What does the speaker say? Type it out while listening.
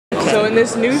So in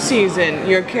this new season,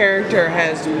 your character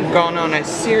has gone on a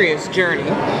serious journey,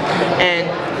 and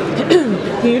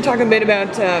can you talk a bit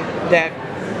about her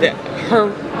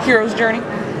hero's journey?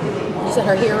 You said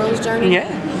her hero's journey? Yeah.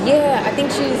 Yeah, I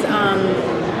think she's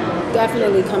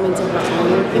definitely coming to her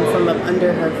own and from up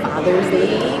under her father's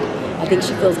lead. I think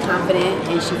she feels confident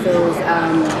and she feels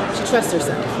she trusts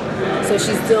herself. So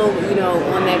she's still,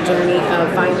 on that journey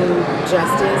of finding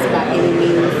justice by any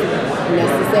means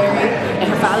necessary. And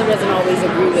her father doesn't always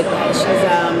agree with that.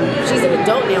 She's an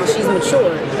adult now. She's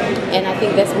mature, and I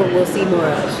think that's what we'll see more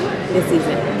of this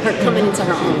season. Her coming into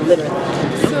her own, literally.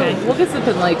 So, what has it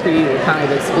been like for you to kind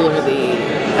of explore the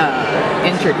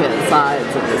intricate sides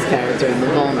of this character and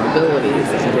the vulnerabilities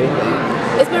and everything?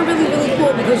 It's been really, really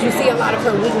cool because you see a lot of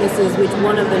her weaknesses, which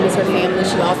one of them is her family.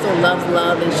 She also loves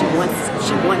love, and she wants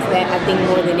that, I think,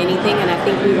 more than anything. And I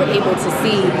think we were able to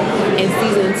see in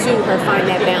season 2 her find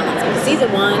that balance. In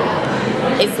season 1,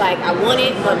 it's like I want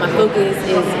it, but my focus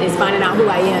is finding out who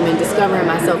I am and discovering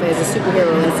myself as a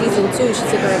superhero. In season 2, she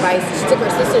took her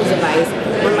sister's advice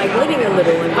on like living a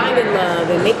little and finding love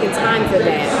and making time for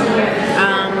that.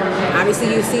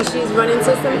 Obviously, you see she's run into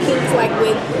some kinks like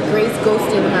with Grace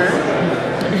ghosting her.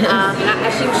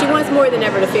 She wants more than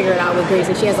ever to figure it out with Grace,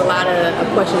 and she has a lot of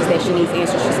questions that she needs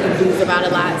answers. She's confused about a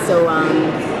lot. So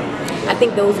I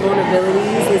think those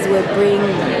vulnerabilities is what bring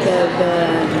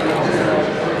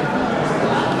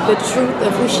the truth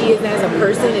of who she is as a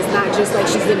person. It's not just like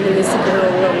she's living in this superhero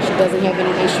world and she doesn't have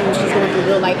any issues. She's going through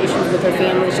real life issues with her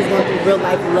family. She's going through real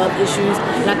life love issues.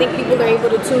 And I think people are able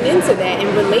to tune into that and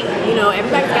relate.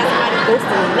 Everybody's got somebody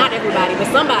ghosting them. Not everybody,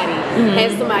 but somebody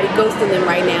has somebody ghosting them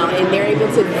right now, and they're able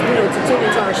to, to tune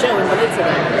into our show and relate to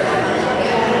them.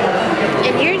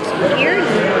 And you're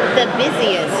the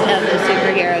busiest of the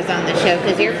superheroes on the show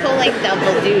because you're pulling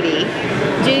double duty.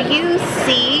 Do you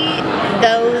see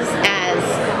those as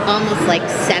almost like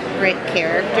separate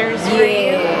characters for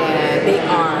you? Yeah, they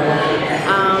are.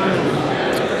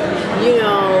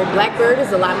 Blackbird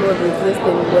is a lot more ruthless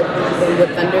than what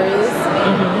Thunder is.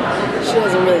 She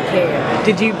doesn't really care.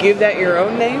 Did you give that your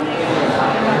own name?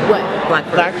 What?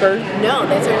 Blackbird? No,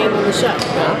 that's her name on the show.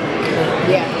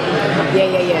 Yeah.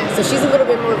 So she's a little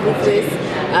bit more ruthless.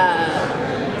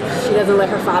 She doesn't let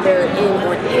her father in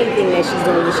on anything that she's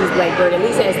doing when she's Blackbird. At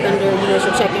least as Thunder,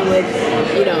 she'll check in with,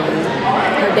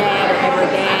 her dad or have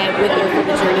her dad with her for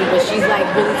the journey. But she's like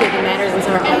really taking matters into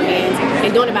her own hands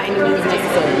and doing it by any means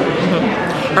necessary.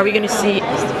 Are we going to see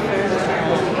superhero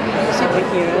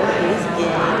is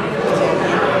gay?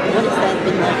 What has that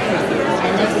been like for you?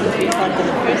 I know since we talked in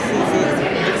the first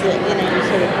season, it's you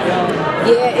sort of grown.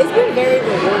 Yeah, it's been very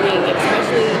rewarding,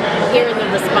 especially hearing the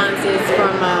responses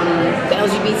from the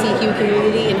LGBTQ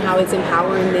community and how it's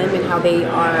empowering them and how they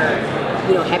are,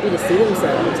 happy to see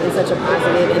themselves in such a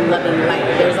positive and loving light.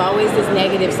 There's always this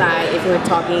negative side if we're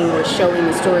talking or showing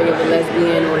the story of a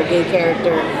lesbian or a gay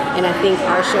character, and I think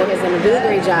our show has done a really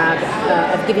great job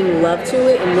of giving love to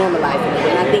it and normalizing it,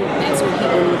 and I think that's what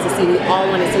people need to see. We all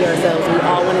want to see ourselves. We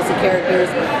all want to see characters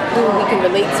who we can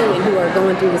relate to and who are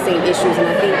going through the same issues, and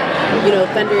I think,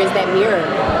 Thunder is that mirror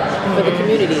for the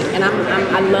community, and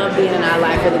I love being an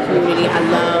ally for the community. I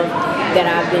love that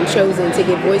I've been chosen to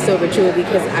give voiceover to it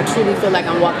because I truly feel like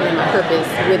I'm walking in my purpose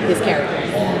with this character.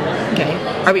 Okay.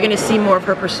 Are we going to see more of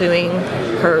her pursuing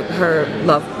her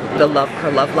love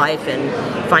life and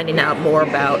finding out more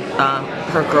about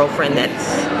her girlfriend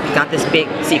that's got this big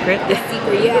secret? Yeah.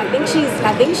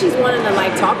 I think she's wanting to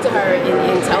talk to her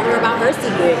and tell her about her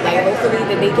secret. Hopefully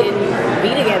that they can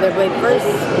be together. But first,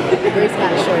 Grace got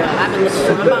to show up. I've been looking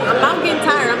for her. I'm about getting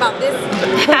tired. I'm about this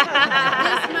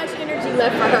much energy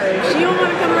left for her. She don't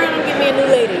want to come around and get me a new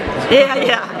lady.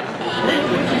 Yeah.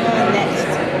 Next,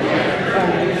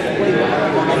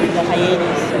 the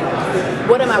hiatus.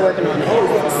 What am I working on?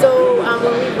 So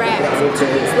when we wrapped 2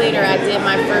 weeks later, I did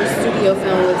my first studio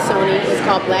film with Sony. It's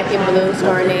called Black and Blue,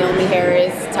 starring Naomi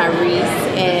Harris, Tyrese,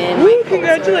 and Mike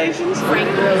congratulations, Frank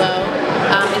Grillo.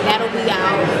 And that'll be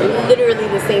out literally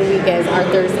the same week as our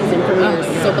third season premieres.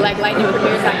 So Black Lightning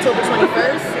premieres October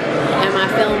 21st, and my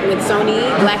film with Sony,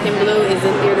 Black and Blue, is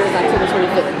in theaters October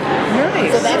 25th.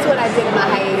 Nice. So that's what I did in my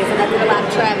hiatus, and I did a lot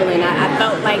of traveling. I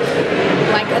felt like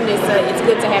Anissa, it's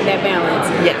good to have that balance.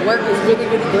 Yeah. Work was really,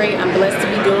 really great. I'm blessed to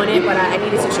be doing it, but I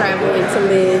needed to travel and to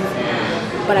live.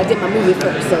 But I did my movie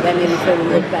first, so that made me feel a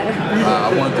little better. I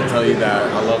wanted to tell you that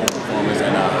I love your performance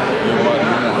and your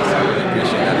nuance. I really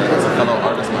appreciate that. As a fellow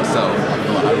artist myself,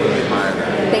 I really admire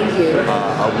that. Thank you.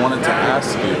 I wanted to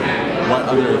ask you, what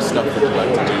other stuff would you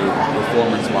like to do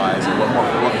performance-wise, and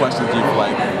what questions do you feel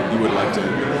like you would like to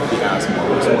be asked more?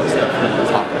 What stuff you want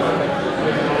to talk about?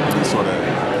 Sort of.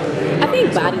 I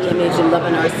think body image and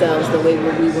loving ourselves the way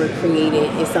we were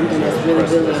created is something that's really,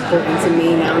 really important to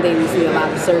me. Nowadays we see a lot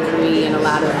of surgery and a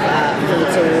lot of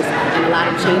filters and a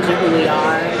lot of changing who we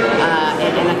are.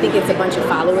 And I think it's a bunch of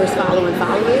followers following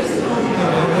followers.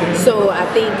 So I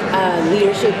think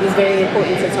leadership is very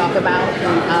important to talk about,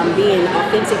 and being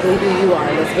authentically who you are.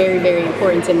 That's very, very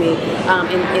important to me.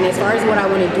 And as far as what I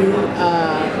want to do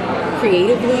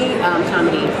creatively,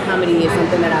 comedy. Comedy is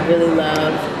something that I really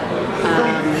love.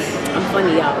 I'm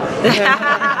funny, y'all.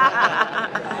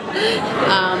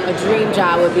 A dream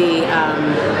job would be,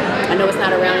 I know it's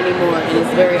not around anymore, and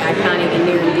it's very iconic and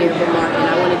near and dear to Mark, and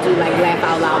I want to do like laugh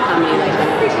out loud comedy like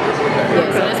that.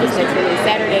 Yeah, so that's what's next for me.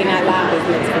 Saturday Night Live is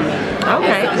next for me.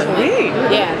 Okay.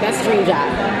 Yeah, that's a dream job.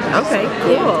 Okay,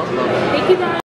 cool. Yeah. Thank you guys.